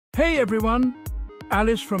Hey everyone!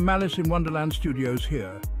 Alice from Malice in Wonderland Studios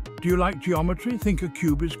here. Do you like geometry? Think a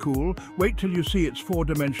cube is cool? Wait till you see its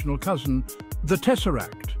four-dimensional cousin, the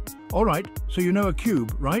Tesseract. Alright, so you know a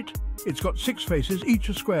cube, right? It's got 6 faces, each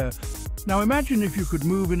a square. Now imagine if you could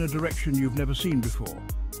move in a direction you've never seen before.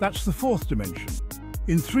 That's the 4th dimension.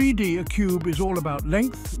 In 3D, a cube is all about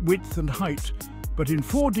length, width and height. But in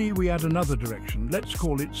 4D, we add another direction. Let's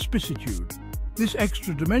call it spicitude. This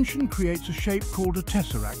extra dimension creates a shape called a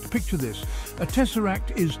tesseract. Picture this. A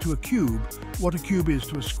tesseract is to a cube what a cube is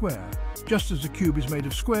to a square. Just as a cube is made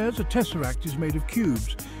of squares, a tesseract is made of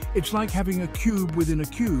cubes. It's like having a cube within a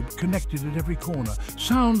cube, connected at every corner.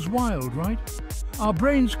 Sounds wild, right? Our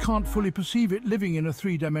brains can't fully perceive it living in a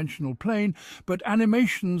 3-dimensional plane, but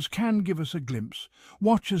animations can give us a glimpse.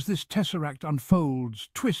 Watch as this tesseract unfolds,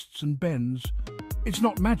 twists and bends. It's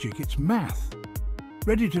not magic, it's math.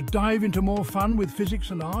 Ready to dive into more fun with physics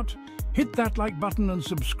and art? Hit that like button and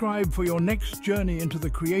subscribe for your next journey into the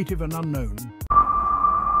creative and unknown.